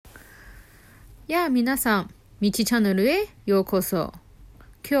やあ皆さん、みちチャンネルへようこそ。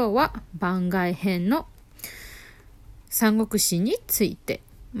今日は番外編の三国志について。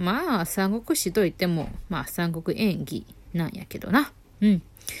まあ三国志といっても三国演義なんやけどな。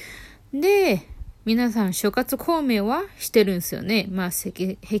で、皆さん諸葛孔明はしてるんですよね。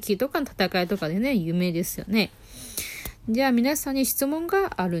壁とかの戦いとかでね、有名ですよね。じゃあ皆さんに質問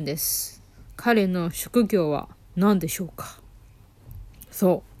があるんです。彼の職業は何でしょうか？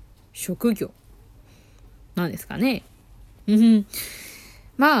そう、職業。何ですかね。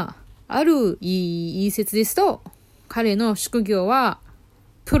ある言い説ですと、彼の職業は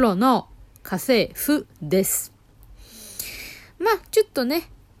プロの家政婦です。ちょっとね、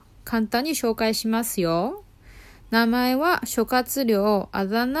簡単に紹介しますよ。名前は諸葛亮、あ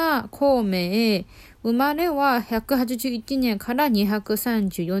だ名孔明、生まれは181年から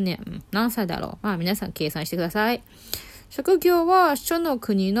234年。何歳だろう？皆さん計算してください。職業は諸の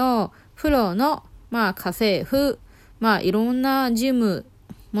国のプロの家政婦、いろんな事務、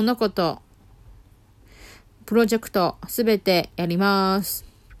物事、プロジェクト、すべてやります。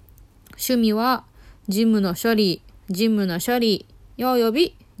趣味は事務の処理、お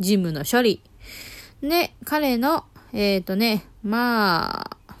び事務の処理。で、彼の、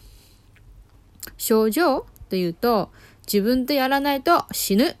症状というと、自分でやらないと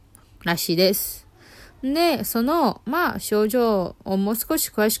死ぬらしいです。で、その、症状をもう少し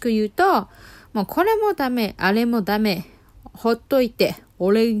詳しく言うと、これもダメ、あれもダメ、ほっといて、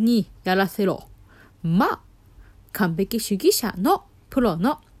俺にやらせろ。完璧主義者のプロ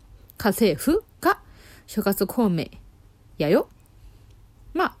の家政婦が諸葛孔明やよ。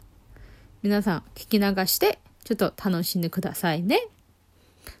皆さん聞き流してちょっと楽しんでくださいね。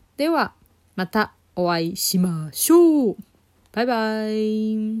ではまたお会いしましょう。バイバ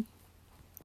イ。